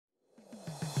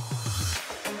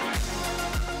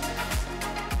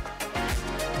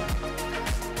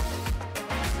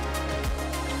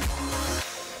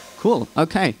Cool.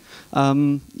 Okay.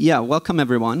 Yeah, welcome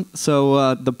everyone.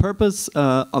 So the purpose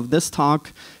of this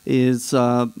talk is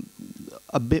a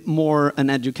bit more an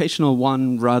educational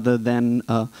one rather than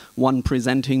one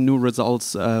presenting new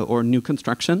results or new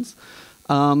constructions.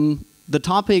 The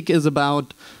topic is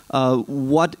about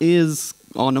what is,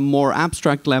 on a more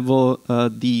abstract level,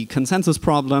 the consensus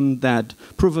problem that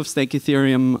Proof-of-Stake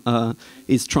Ethereum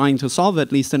is trying to solve,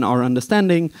 at least in our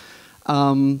understanding.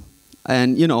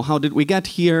 And how did we get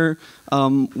here?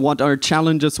 What are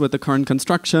challenges with the current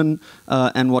construction,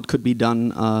 and what could be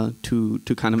done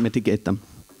to kind of mitigate them?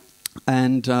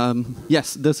 And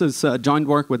yes, this is joint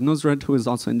work with Nusrat, who is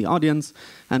also in the audience,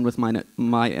 and with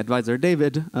my advisor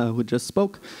David, who just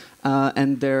spoke.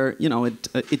 And there,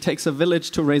 it takes a village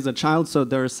to raise a child. So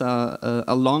there's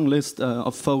a long list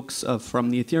of folks from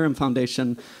the Ethereum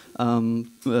Foundation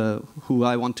who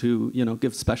I want to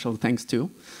give special thanks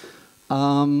to.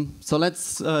 So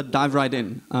let's dive right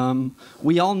in.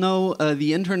 We all know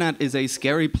the internet is a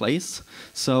scary place.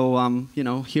 So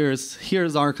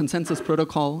here's our consensus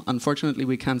protocol. Unfortunately,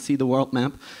 we can't see the world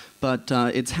map, but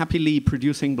it's happily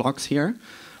producing blocks here,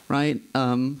 right?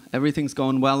 Everything's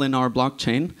going well in our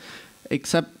blockchain,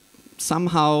 except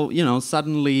somehow,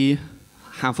 suddenly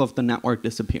half of the network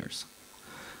disappears,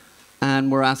 and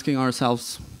we're asking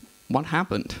ourselves, what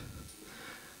happened?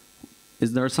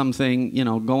 Is there something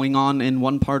going on in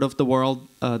one part of the world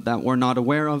that we're not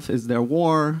aware of? Is there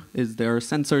war? Is there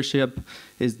censorship?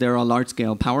 Is there a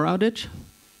large-scale power outage?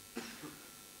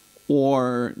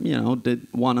 Or did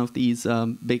one of these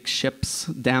big ships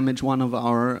damage one of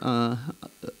our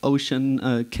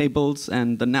ocean cables,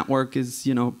 and the network is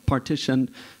partitioned?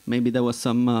 Maybe there was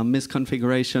some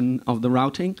misconfiguration of the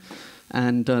routing,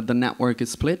 and the network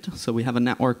is split. So we have a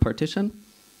network partition.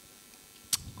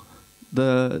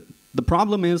 The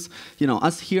problem is,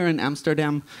 us here in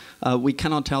Amsterdam, we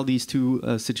cannot tell these two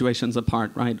situations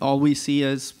apart, right? All we see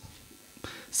is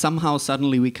somehow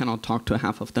suddenly we cannot talk to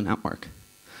half of the network.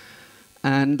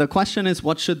 And the question is,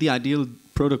 what should the ideal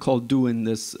protocol do in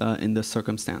this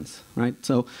circumstance, right?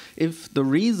 So if the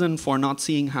reason for not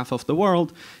seeing half of the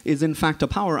world is in fact a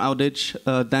power outage,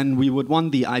 then we would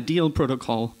want the ideal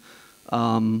protocol,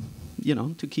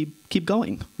 to keep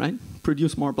going, right?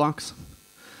 Produce more blocks.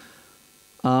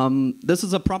 This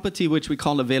is a property which we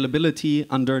call availability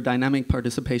under dynamic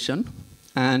participation.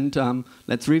 And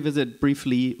let's revisit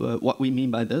briefly what we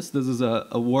mean by this. This is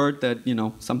a word that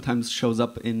sometimes shows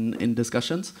up in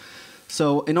discussions.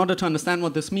 So in order to understand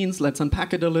what this means, let's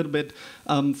unpack it a little bit.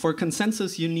 For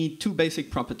consensus, you need two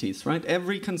basic properties, right?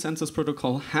 Every consensus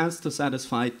protocol has to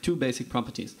satisfy two basic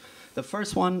properties. The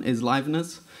first one is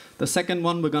liveness. The second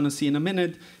one we're going to see in a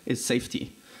minute is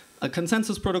safety. A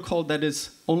consensus protocol that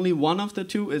is only one of the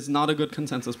two is not a good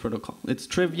consensus protocol. It's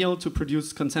trivial to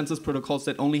produce consensus protocols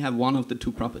that only have one of the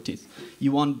two properties.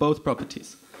 You want both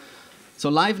properties. So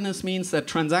liveness means that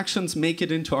transactions make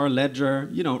it into our ledger,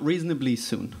 reasonably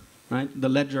soon, right? The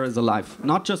ledger is alive,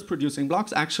 not just producing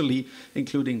blocks, actually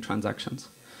including transactions.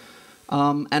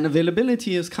 And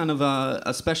availability is kind of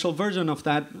a special version of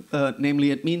that.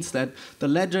 Namely, it means that the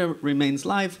ledger remains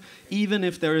live even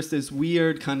if there is this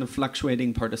weird kind of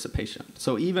fluctuating participation.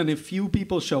 So even if few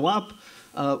people show up,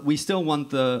 we still want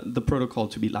the protocol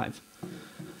to be live.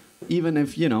 Even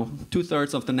if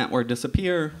 2/3 of the network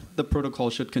disappear, the protocol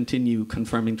should continue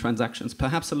confirming transactions.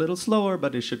 Perhaps a little slower,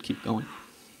 but it should keep going.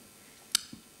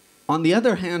 On the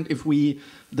other hand, if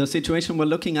the situation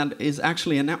we're looking at is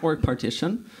actually a network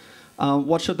partition,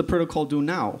 what should the protocol do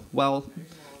now? Well,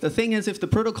 the thing is, if the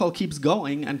protocol keeps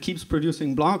going and keeps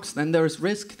producing blocks, then there's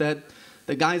risk that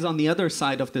the guys on the other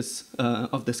side of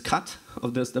this cut,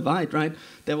 of this divide, right,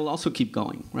 they will also keep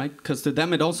going, right? Because to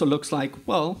them it also looks like,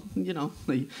 well,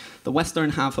 the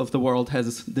western half of the world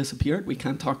has disappeared. We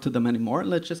can't talk to them anymore.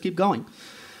 Let's just keep going.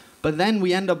 But then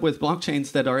we end up with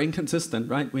blockchains that are inconsistent,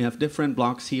 right? We have different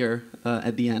blocks here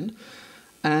at the end,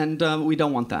 and we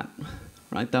don't want that.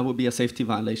 Right, that would be a safety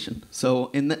violation. So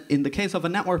in the case of a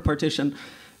network partition,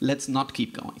 let's not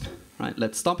keep going. Right,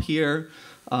 let's stop here.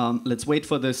 Let's wait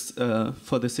for this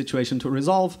situation to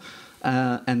resolve,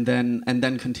 and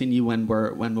then continue when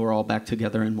we're all back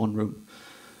together in one room.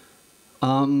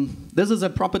 This is a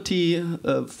property,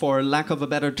 for lack of a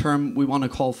better term, we want to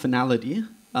call finality,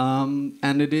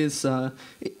 and it is.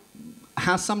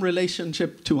 Has some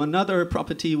relationship to another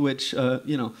property which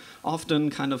often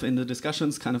kind of in the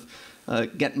discussions kind of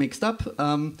get mixed up,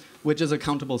 which is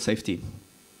accountable safety.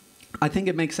 I think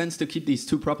it makes sense to keep these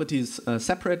two properties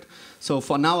separate. So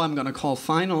for now, I'm going to call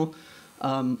final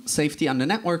safety under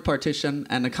network partition,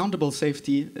 and accountable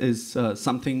safety is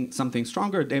something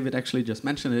stronger. David actually just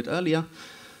mentioned it earlier.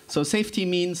 So safety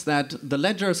means that the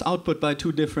ledgers output by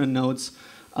two different nodes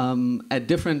at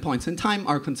different points in time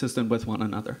are consistent with one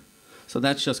another. So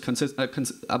that's just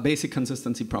a basic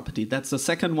consistency property. That's the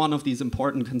second one of these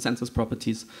important consensus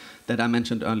properties that I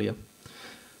mentioned earlier.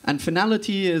 And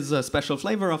finality is a special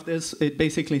flavor of this. It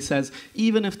basically says,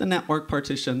 even if the network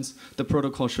partitions, the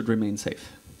protocol should remain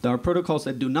safe. There are protocols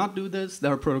that do not do this.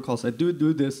 There are protocols that do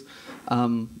this.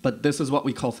 But this is what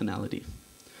we call finality.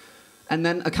 And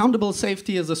then accountable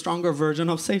safety is a stronger version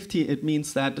of safety. It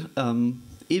means that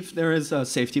if there is a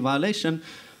safety violation,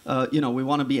 we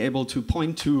want to be able to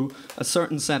point to a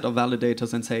certain set of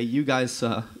validators and say, you guys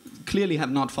clearly have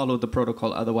not followed the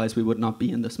protocol, otherwise we would not be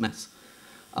in this mess.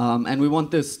 And we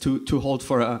want this to hold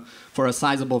for a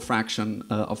sizable fraction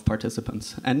of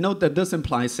participants. And note that this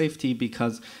implies safety,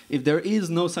 because if there is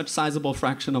no such sizable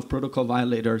fraction of protocol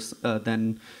violators,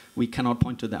 then we cannot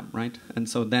point to them, right? And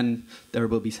so then there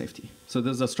will be safety. So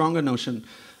there's a stronger notion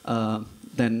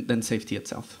than safety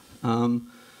itself.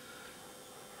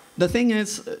 The thing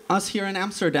is, us here in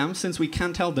Amsterdam, since we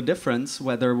can't tell the difference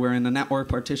whether we're in a network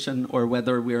partition or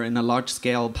whether we're in a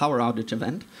large-scale power outage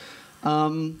event,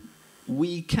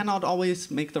 we cannot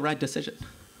always make the right decision,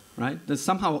 right? That's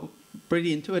somehow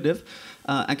pretty intuitive.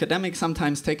 Academics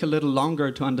sometimes take a little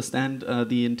longer to understand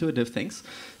the intuitive things.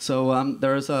 So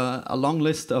there's a long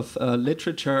list of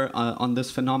literature on this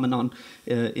phenomenon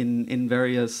in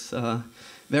various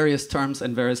terms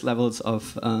and various levels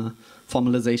of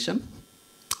formalization.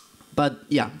 But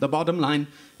yeah, the bottom line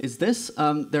is this.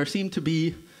 There seem to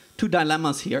be two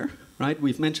dilemmas here. Right?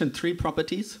 We've mentioned three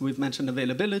properties. We've mentioned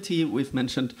availability, we've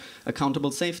mentioned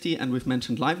accountable safety, and we've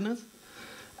mentioned liveness.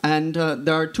 And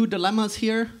there are two dilemmas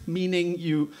here,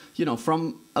 meaning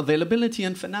from availability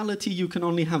and finality, you can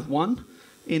only have one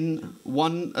in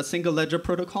a single ledger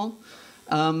protocol.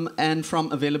 And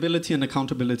from availability and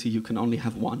accountability, you can only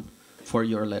have one for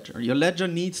your ledger. Your ledger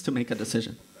needs to make a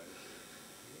decision.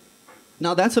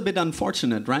 Now, that's a bit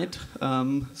unfortunate, right?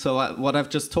 So what I've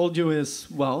just told you is,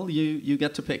 well, you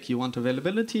get to pick. You want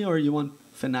availability or you want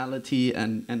finality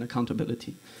and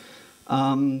accountability.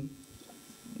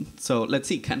 So let's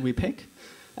see, can we pick?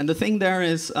 And the thing there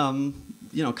is,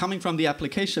 coming from the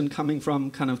application, coming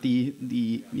from kind of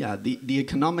the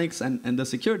economics and the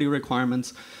security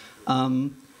requirements,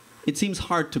 it seems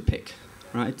hard to pick.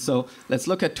 Right, so let's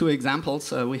look at two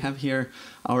examples. We have here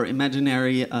our an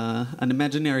imaginary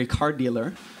car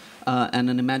dealer and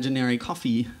an imaginary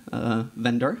coffee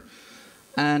vendor.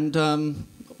 And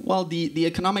well, the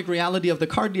economic reality of the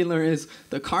car dealer is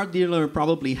the car dealer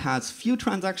probably has few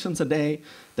transactions a day.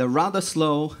 They're rather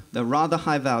slow. They're rather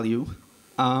high value.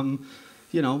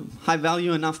 High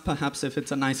value enough, perhaps, if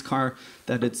it's a nice car,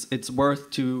 that it's worth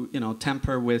to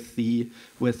temper with the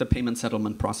payment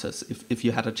settlement process if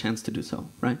you had a chance to do so,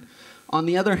 right? On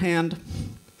the other hand,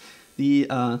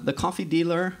 the coffee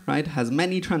dealer, right, has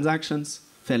many transactions,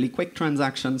 fairly quick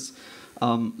transactions,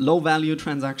 low value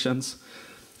transactions,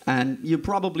 and you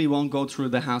probably won't go through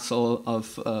the hassle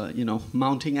of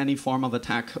mounting any form of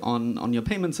attack on your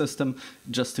payment system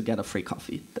just to get a free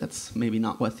coffee. That's maybe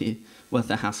not worth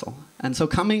the hassle. And so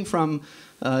coming from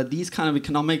these kind of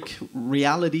economic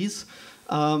realities,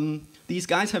 these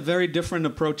guys have very different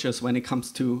approaches when it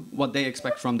comes to what they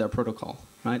expect from their protocol,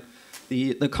 right?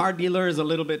 The car dealer is a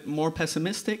little bit more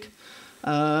pessimistic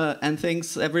and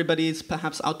thinks everybody's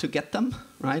perhaps out to get them,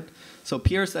 right? So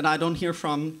peers that I don't hear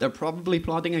from, they're probably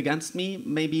plotting against me.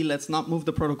 Maybe let's not move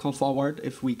the protocol forward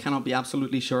if we cannot be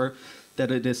absolutely sure that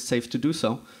it is safe to do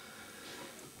so.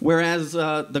 Whereas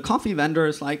the coffee vendor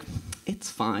is like,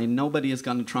 it's fine. Nobody is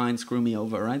going to try and screw me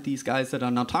over, right? These guys that are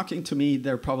not talking to me,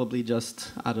 they're probably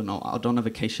just, I don't know, out on a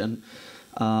vacation,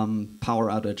 power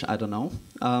outage, I don't know.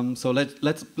 So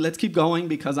let's keep going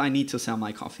because I need to sell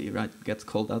my coffee, right? It gets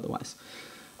cold otherwise.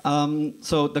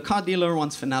 So the car dealer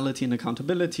wants finality and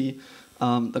accountability.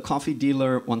 The coffee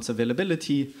dealer wants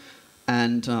availability.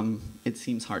 And it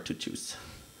seems hard to choose,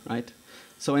 right?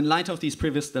 So in light of these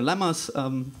previous dilemmas,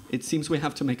 it seems we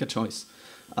have to make a choice.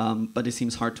 But it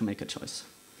seems hard to make a choice.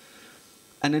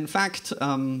 And in fact,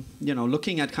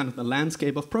 looking at kind of the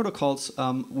landscape of protocols,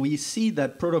 we see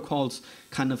that protocols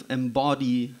kind of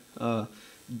embody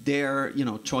their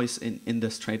choice in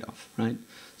this trade-off, right?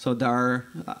 So there are,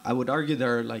 I would argue,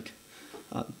 there are like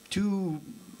two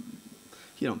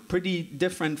pretty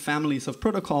different families of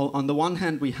protocol. On the one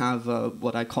hand, we have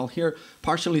what I call here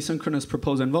partially synchronous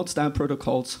propose and vote style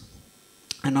protocols.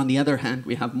 And on the other hand,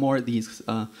 we have more these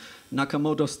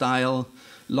Nakamoto-style,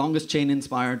 longest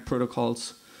chain-inspired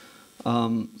protocols.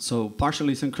 So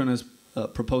partially synchronous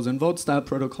propose and vote style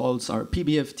protocols are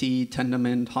PBFT,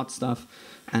 Tendermint, Hot Stuff,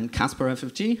 and Casper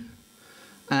FFG.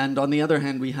 And on the other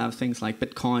hand, we have things like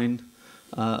Bitcoin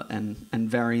and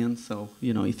variants, so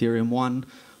Ethereum 1,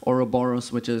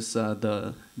 Ouroboros, which is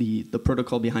the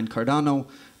protocol behind Cardano,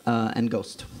 and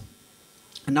Ghost.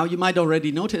 And now you might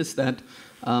already notice that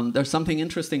there's something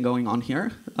interesting going on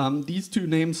here. These two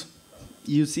names,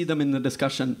 you see them in the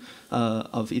discussion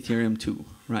of Ethereum 2,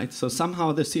 right? So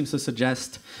somehow this seems to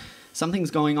suggest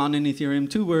something's going on in Ethereum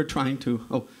 2. We're trying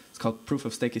to, it's called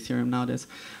Proof-of-Stake Ethereum nowadays.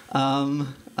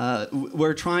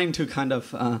 We're trying to kind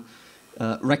of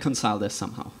reconcile this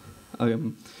somehow.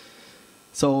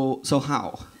 So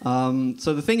how?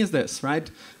 So the thing is this, right?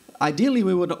 Ideally,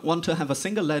 we would want to have a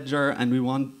single ledger, and we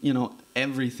want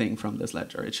everything from this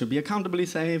ledger. It should be accountably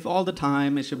safe all the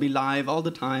time. It should be live all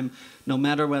the time, no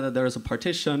matter whether there's a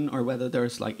partition or whether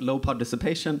there's like low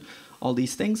participation, all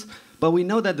these things. But we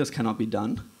know that this cannot be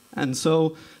done, and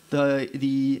so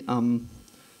the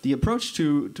approach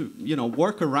to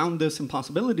work around this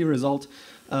impossibility result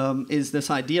is this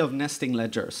idea of nesting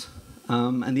ledgers,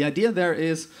 and the idea there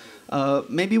is.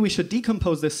 Maybe we should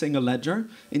decompose this single ledger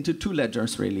into two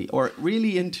ledgers, really, or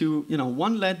really into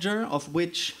one ledger of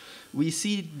which we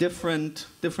see different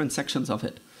sections of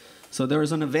it. So there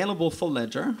is an available full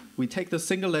ledger. We take the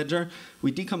single ledger,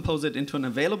 we decompose it into an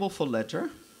available full ledger,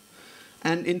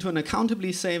 and into an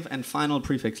accountably safe and final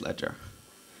prefix ledger.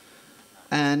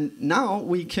 And now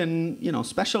we can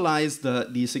specialize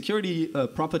the security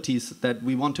properties that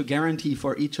we want to guarantee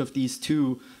for each of these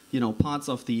two parts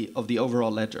of the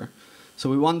overall ledger. So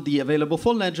we want the available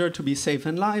full ledger to be safe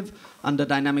and live under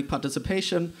dynamic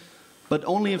participation, but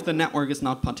only if the network is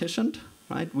not partitioned,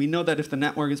 right? We know that if the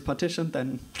network is partitioned,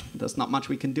 then there's not much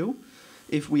we can do.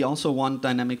 If we also want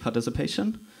dynamic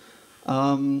participation.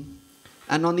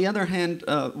 And on the other hand,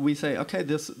 we say, okay,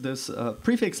 this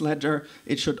prefix ledger,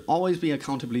 it should always be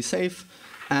accountably safe.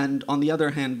 And on the other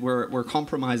hand, we're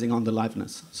compromising on the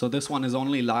liveness. So this one is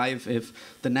only live if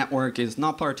the network is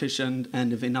not partitioned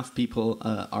and if enough people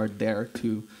are there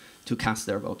to cast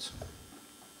their votes.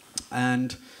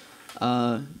 And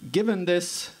given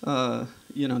this,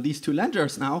 these two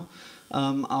ledgers now,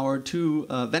 our two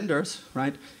vendors,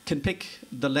 right, can pick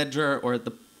the ledger or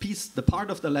the part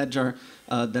of the ledger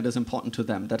that is important to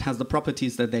them, that has the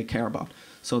properties that they care about.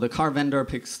 So the car vendor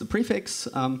picks the prefix.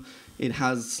 It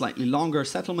has slightly longer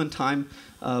settlement time,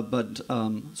 but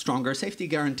stronger safety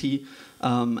guarantee.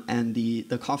 And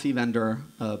the coffee vendor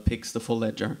picks the full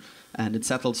ledger, and it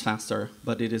settles faster,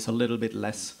 but it is a little bit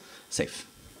less safe.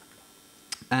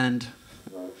 And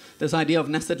this idea of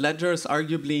nested ledgers,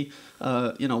 arguably,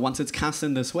 once it's cast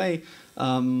in this way,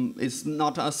 is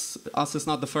not us is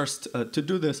not the first to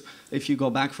do this. If you go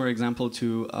back, for example,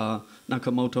 to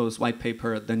Nakamoto's white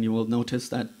paper, then you will notice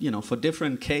that for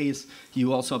different Ks,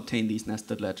 you also obtain these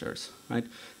nested ledgers, right?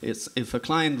 If a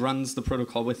client runs the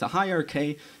protocol with a higher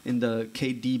K in the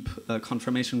K-deep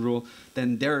confirmation rule,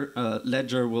 then their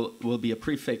ledger will be a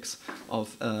prefix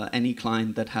of any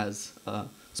client that has a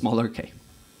smaller K.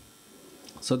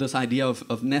 So this idea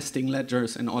of nesting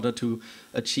ledgers in order to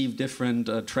achieve different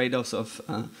trade-offs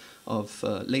of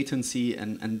latency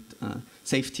and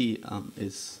safety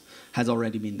has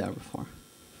already been there before.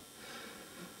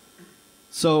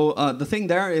 So the thing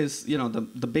there is,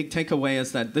 the big takeaway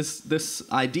is that this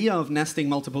idea of nesting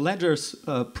multiple ledgers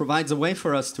provides a way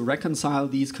for us to reconcile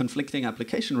these conflicting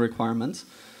application requirements.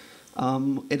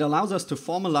 It allows us to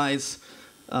formalize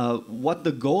what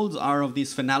the goals are of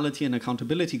these finality and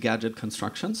accountability gadget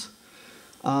constructions.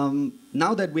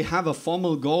 Now that we have a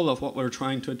formal goal of what we're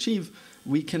trying to achieve,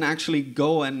 we can actually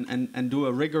go and do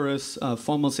a rigorous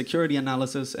formal security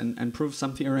analysis and prove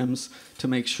some theorems to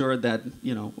make sure that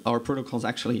our protocols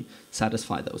actually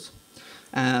satisfy those.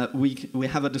 We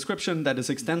have a description that is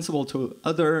extensible to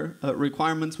other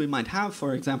requirements we might have.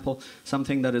 For example,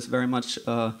 something that is very much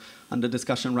under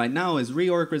discussion right now is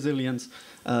reorg-resilience,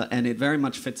 and it very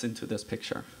much fits into this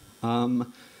picture.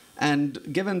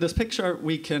 And given this picture,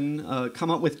 we can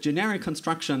come up with generic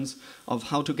constructions of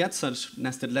how to get such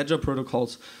nested ledger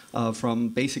protocols from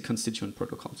basic constituent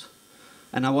protocols.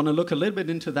 And I want to look a little bit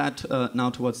into that now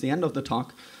towards the end of the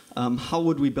talk. How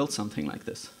would we build something like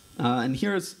this? And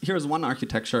here's one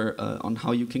architecture on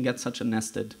how you can get such a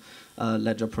nested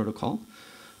ledger protocol.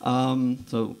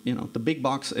 So the big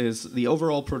box is the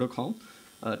overall protocol.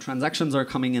 Transactions are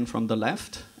coming in from the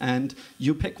left, and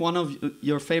you pick one of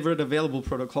your favorite available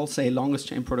protocols, say longest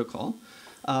chain protocol,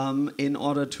 in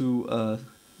order to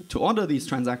order these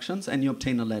transactions, and you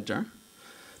obtain a ledger.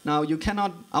 Now you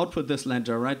cannot output this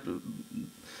ledger, right?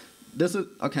 This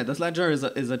ledger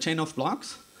is a chain of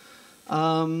blocks.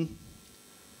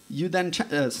 You then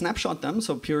snapshot them.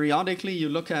 So periodically, you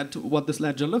look at what this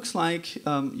ledger looks like.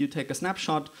 You take a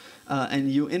snapshot, and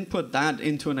you input that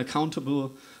into an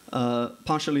accountable,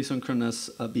 partially synchronous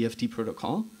BFT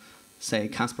protocol, say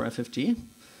Casper FFG.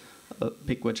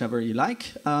 Pick whichever you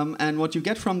like. And what you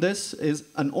get from this is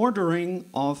an ordering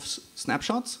of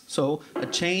snapshots, so a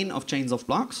chain of chains of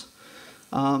blocks.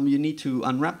 You need to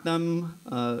unwrap them,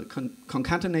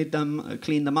 concatenate them,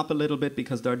 clean them up a little bit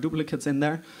because there are duplicates in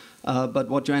there. But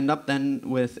what you end up then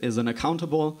with is an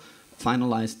accountable,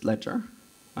 finalized ledger,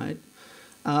 right?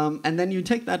 And then you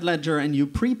take that ledger and you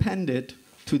prepend it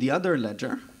to the other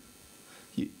ledger.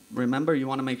 Remember, you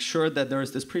want to make sure that there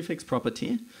is this prefix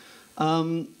property.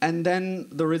 And then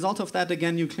the result of that,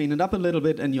 again, you clean it up a little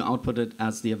bit and you output it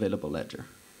as the available ledger.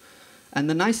 And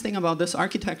the nice thing about this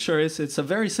architecture is it's a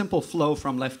very simple flow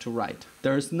from left to right.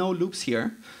 There's no loops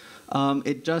here.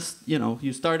 It just,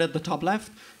 you start at the top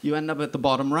left, you end up at the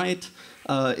bottom right.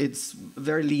 It's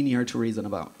very linear to reason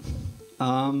about.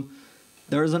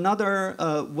 There's another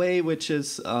way, which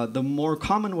is the more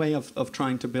common way of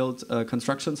trying to build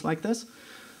constructions like this,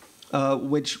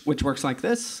 which works like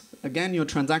this. Again, your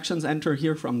transactions enter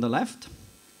here from the left.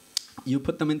 You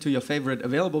put them into your favorite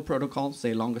available protocol,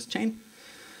 say longest chain.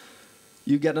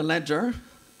 You get a ledger.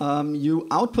 You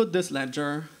output this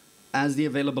ledger as the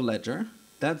available ledger.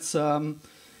 That's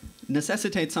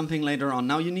necessitates something later on.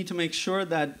 Now you need to make sure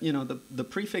that the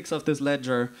prefix of this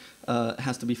ledger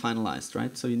has to be finalized,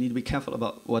 right? So you need to be careful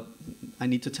about what I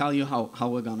need to tell you how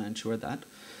we're going to ensure that.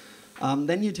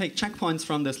 Then you take checkpoints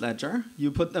from this ledger,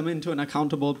 you put them into an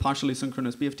accountable partially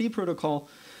synchronous BFT protocol,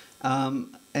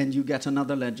 and you get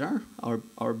another ledger,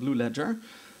 our blue ledger,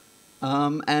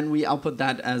 and we output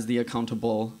that as the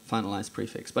accountable finalized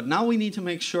prefix. But now we need to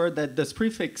make sure that this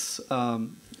prefix,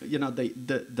 the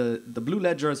blue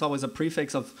ledger is always a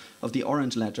prefix of the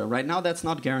orange ledger. Right now that's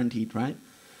not guaranteed, right?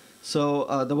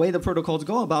 So the way the protocols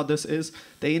go about this is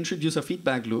they introduce a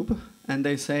feedback loop, and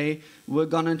they say, we're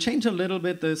going to change a little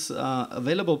bit this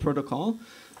available protocol,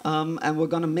 and we're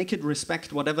going to make it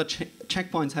respect whatever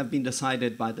checkpoints have been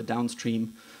decided by the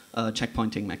downstream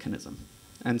checkpointing mechanism.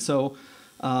 And so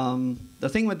the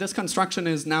thing with this construction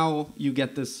is now you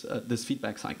get this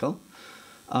feedback cycle.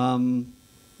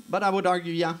 But I would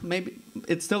argue, yeah, maybe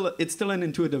it's still an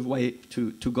intuitive way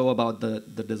to go about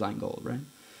the design goal, right?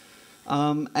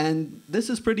 And this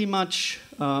is pretty much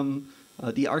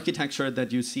the architecture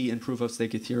that you see in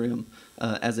Proof-of-Stake Ethereum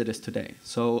as it is today.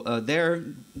 So there,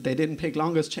 they didn't pick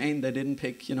longest chain, they didn't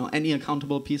pick any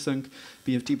accountable psync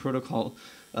BFT protocol,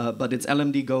 but it's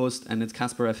LMD GHOST and it's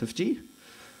Casper FFG,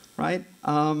 right?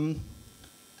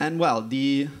 And well,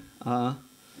 the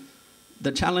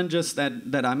challenges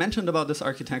that I mentioned about this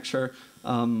architecture,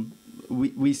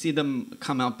 we see them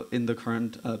come up in the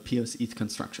current PoS ETH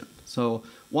construction. So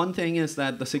one thing is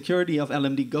that the security of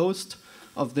LMD GHOST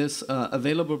of this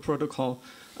available protocol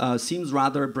seems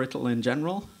rather brittle in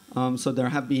general. So there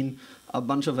have been a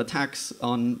bunch of attacks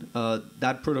on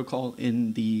that protocol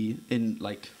in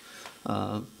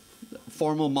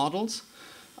formal models.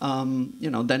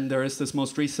 Then there is this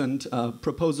most recent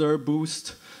proposer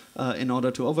boost in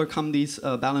order to overcome these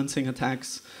balancing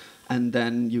attacks. And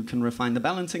then you can refine the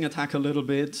balancing attack a little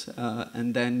bit,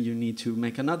 and then you need to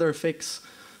make another fix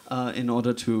in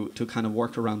order to kind of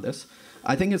work around this.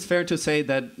 I think it's fair to say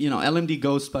that LMD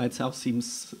GHOST by itself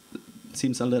seems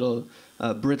a little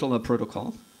brittle a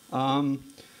protocol.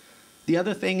 The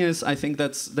other thing is, I think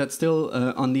that's still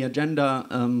on the agenda.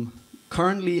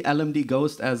 Currently, LMD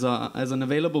GHOST as an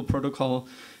available protocol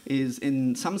is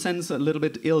in some sense a little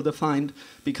bit ill-defined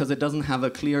because it doesn't have a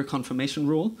clear confirmation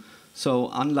rule. So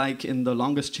unlike in the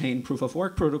longest chain proof of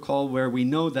work protocol, where we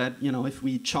know that if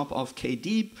we chop off k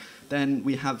deep, then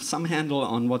we have some handle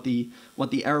on what the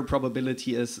error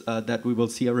probability is that we will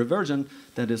see a reversion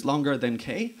that is longer than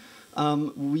k.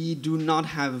 We do not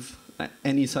have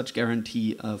any such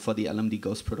guarantee for the LMD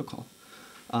GHOST protocol.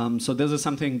 So this is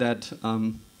something that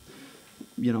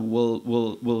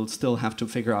we'll still have to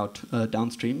figure out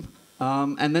downstream.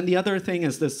 And then the other thing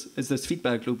is this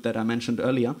feedback loop that I mentioned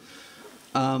earlier.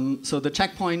 So the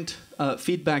checkpoint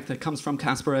feedback that comes from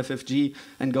Casper FFG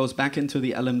and goes back into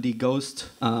the LMD GHOST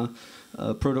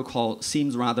protocol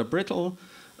seems rather brittle.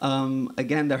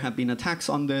 Again, there have been attacks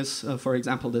on this. For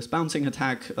example, this bouncing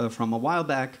attack from a while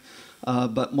back.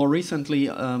 But more recently,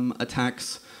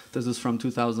 attacks. This is from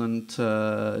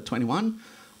 2021.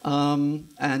 And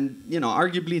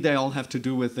arguably they all have to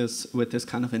do with this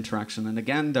kind of interaction. And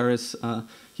again, there is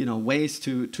ways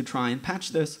to try and patch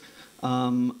this.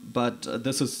 But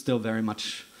this is still very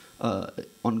much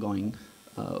ongoing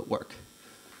work.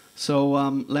 So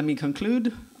let me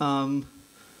conclude.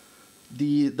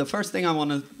 the first thing I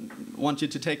want you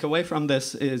to take away from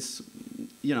this is,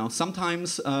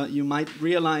 sometimes you might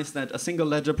realize that a single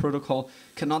ledger protocol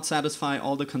cannot satisfy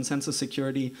all the consensus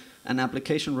security and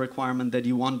application requirement that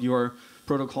you want your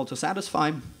protocol to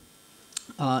satisfy.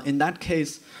 In that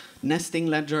case, nesting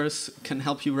ledgers can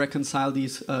help you reconcile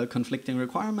these conflicting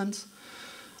requirements.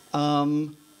 There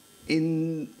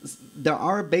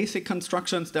are basic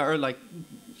constructions, there are like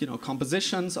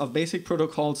compositions of basic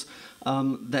protocols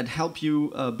that help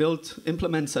you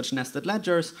implement such nested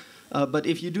ledgers. But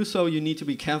if you do so, you need to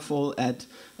be careful at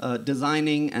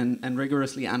designing and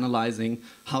rigorously analyzing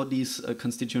how these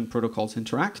constituent protocols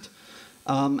interact.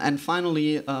 And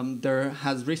finally, there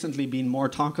has recently been more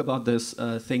talk about this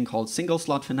thing called single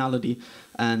slot finality.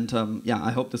 And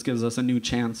I hope this gives us a new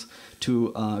chance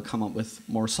to come up with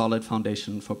more solid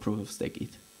foundation for proof-of-stake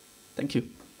ETH. Thank you.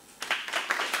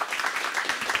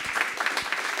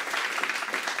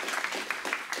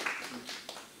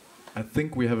 I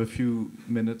think we have a few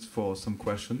minutes for some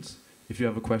questions. If you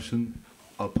have a question,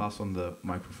 I'll pass on the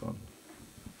microphone.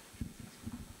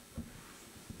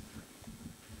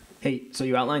 Hey, so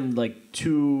you outlined like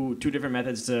two different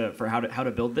methods for how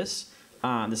to build this.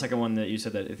 The second one that you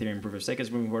said that Ethereum proof of stake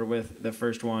is moving forward with. The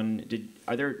first one,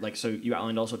 so you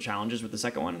outlined also challenges with the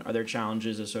second one. Are there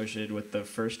challenges associated with the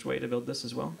first way to build this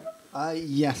as well?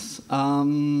 Yes.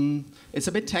 It's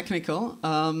a bit technical.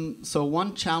 So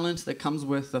one challenge that comes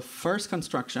with the first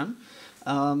construction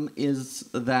is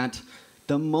that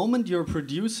the moment you're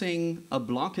producing a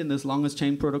block in this longest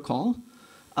chain protocol,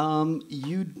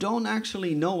 you don't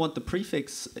actually know what the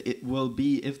prefix it will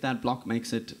be if that block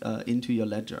makes it into your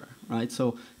ledger, right?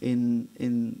 So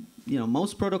in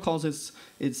most protocols,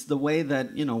 it's the way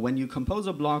that when you compose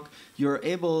a block, you're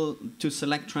able to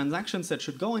select transactions that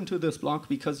should go into this block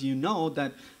because you know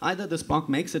that either this block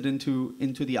makes it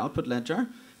into the output ledger,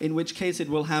 in which case it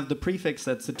will have the prefix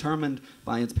that's determined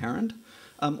by its parent,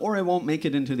 or it won't make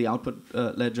it into the output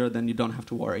ledger. Then you don't have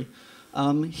to worry.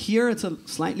 Here it's a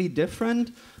slightly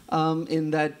different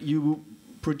in that you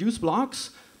produce blocks,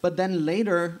 but then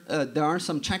later there are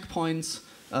some checkpoints,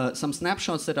 some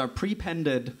snapshots that are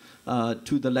prepended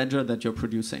to the ledger that you're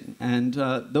producing. And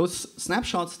those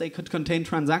snapshots, they could contain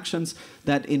transactions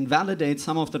that invalidate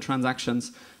some of the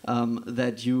transactions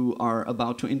that you are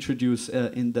about to introduce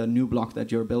in the new block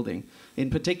that you're building. In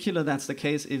particular, that's the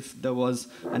case if there was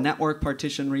a network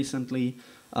partition recently.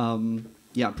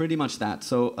 Yeah, pretty much that.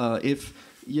 So if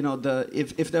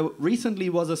there recently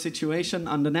was a situation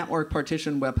on the network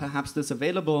partition where perhaps this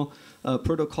available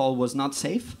protocol was not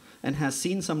safe and has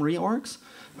seen some reorgs,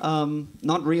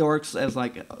 not reorgs as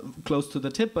like close to the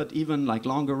tip, but even like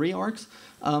longer reorgs,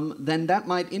 then that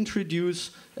might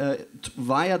introduce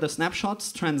via the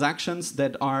snapshots transactions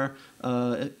that are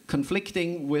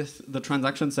conflicting with the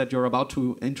transactions that you're about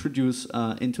to introduce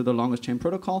into the longest chain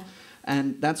protocol.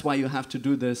 And that's why you have to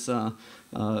do this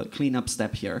cleanup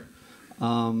step here.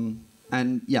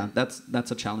 And yeah,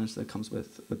 that's a challenge that comes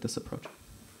with this approach.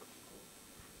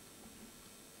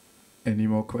 Any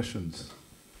more questions?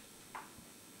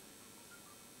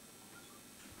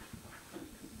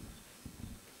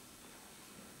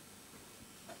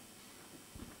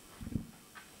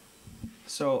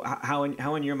 So how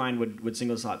in your mind would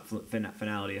single slot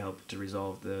finality help to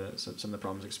resolve some of the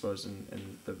problems exposed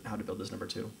and how to build this number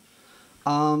two?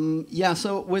 Yeah,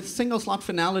 so with single slot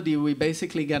finality, we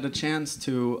basically get a chance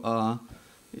to,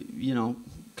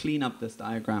 clean up this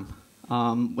diagram.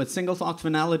 With single slot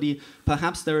finality,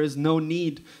 perhaps there is no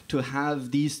need to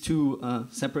have these two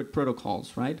separate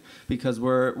protocols, right? Because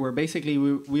we're basically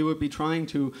we would be trying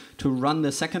to run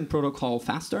the second protocol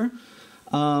faster.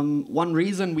 One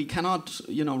reason we cannot,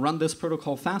 run this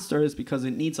protocol faster is because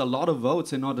it needs a lot of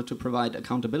votes in order to provide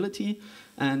accountability.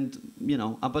 And,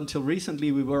 up until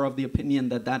recently, we were of the opinion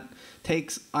that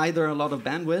takes either a lot of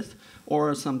bandwidth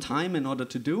or some time in order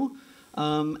to do.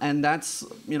 And that's,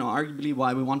 arguably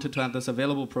why we wanted to have this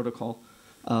available protocol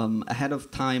ahead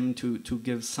of time to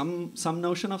give some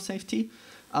notion of safety.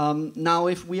 Now,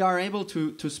 if we are able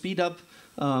to speed up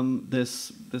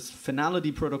this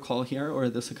finality protocol here, or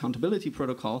this accountability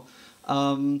protocol,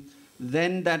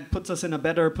 then that puts us in a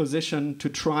better position to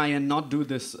try and not do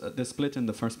this split in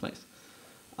the first place.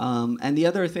 And the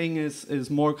other thing is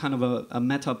more kind of a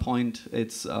meta point.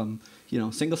 It's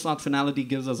single slot finality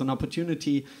gives us an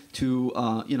opportunity to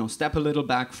step a little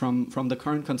back from the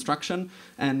current construction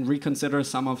and reconsider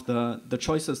some of the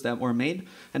choices that were made.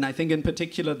 And I think in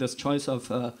particular this choice of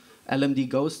LMD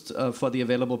GHOST for the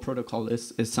available protocol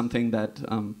is something that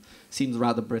seems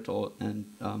rather brittle, and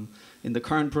in the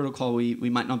current protocol we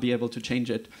might not be able to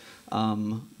change it.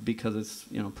 because it's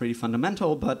pretty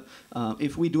fundamental. But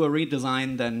if we do a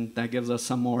redesign, then that gives us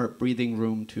some more breathing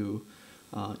room to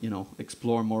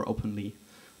explore more openly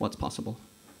what's possible.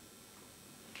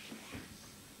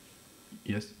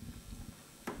 Yes.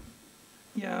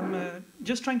 Yeah, I'm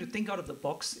just trying to think out of the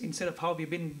box instead of how we've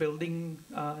been building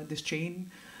this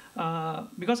chain.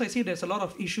 Because I see there's a lot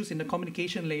of issues in the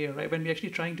communication layer, right? When we're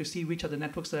actually trying to see which are the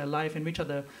networks that are live and which are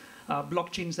the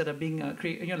blockchains that are being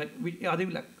created. Are they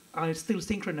are still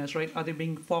synchronous, right? Are they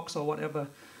being forks or whatever?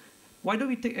 Why do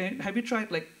we have you tried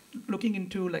looking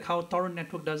into how Torrent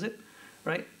Network does it,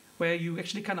 right? Where you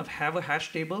actually kind of have a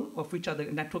hash table of which are the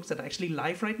networks that are actually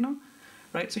live right now,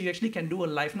 right? So you actually can do a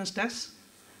liveness test,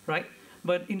 right?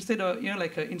 But instead of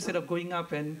instead of going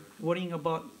up and worrying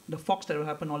about the forks that will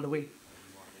happen all the way,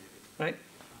 right?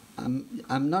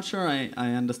 I'm not sure I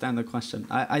understand the question.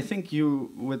 I think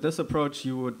with this approach,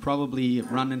 you would probably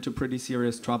run into pretty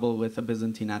serious trouble with a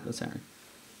Byzantine adversary.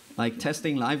 Like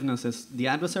testing liveness is, the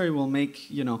adversary will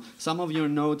make, some of your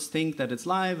nodes think that it's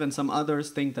live and some others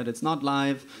think that it's not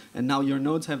live. And now your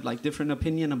nodes have different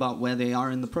opinion about where they are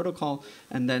in the protocol.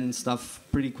 And then stuff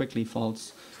pretty quickly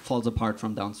falls apart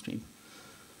from downstream.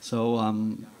 So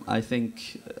I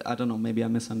think, I don't know, maybe I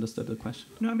misunderstood the question.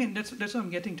 No, I mean, that's what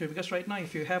I'm getting to. Because right now,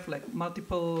 if you have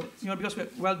multiple, because we're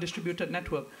well-distributed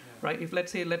network, right? If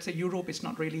let's say Europe is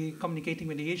not really communicating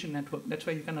with the Asian network, that's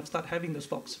where you kind of start having those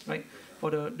forks, right?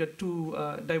 Or the two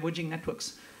diverging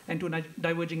networks and two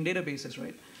diverging databases,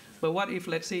 right? But what if,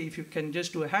 let's say, if you can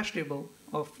just do a hash table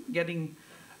of getting,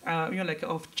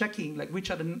 of checking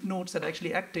which are the nodes that are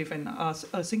actually active and are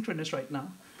asynchronous right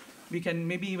now. We can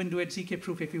maybe even do it ZK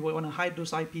proof if we want to hide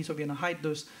those IPs or we want to hide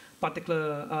those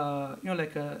particular,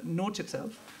 nodes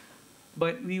itself.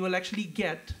 But we will actually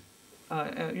get,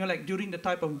 during the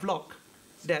type of block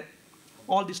that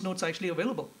all these nodes are actually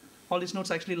available. All these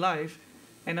nodes are actually live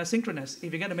and are synchronous.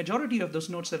 If you get a majority of those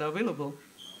nodes that are available,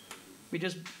 we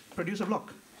just produce a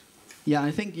block. Yeah,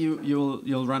 I think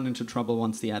you'll run into trouble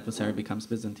once the adversary becomes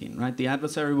Byzantine, right? The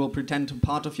adversary will pretend to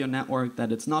part of your network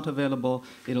that it's not available.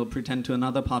 It'll pretend to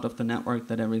another part of the network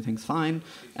that everything's fine,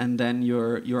 and then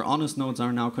your honest nodes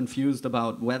are now confused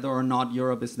about whether or not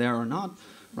Europe is there or not,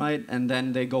 right? And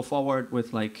then they go forward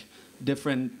with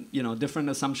different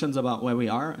assumptions about where we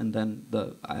are, and then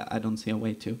I don't see a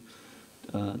way to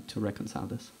reconcile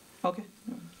this. Okay,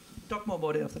 talk more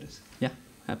about it after this. Yeah,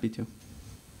 happy to.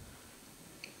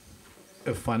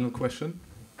 A final question?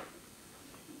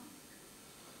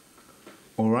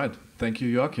 All right. Thank you,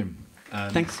 Joachim.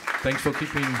 And thanks. Thanks for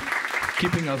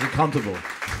keeping us accountable.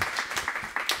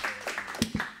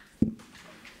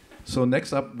 So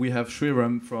next up, we have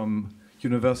Sriram from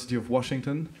University of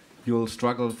Washington. You'll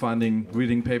struggle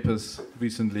reading papers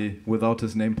recently without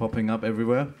his name popping up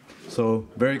everywhere. So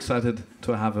very excited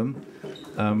to have him.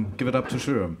 Give it up to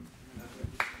Sriram.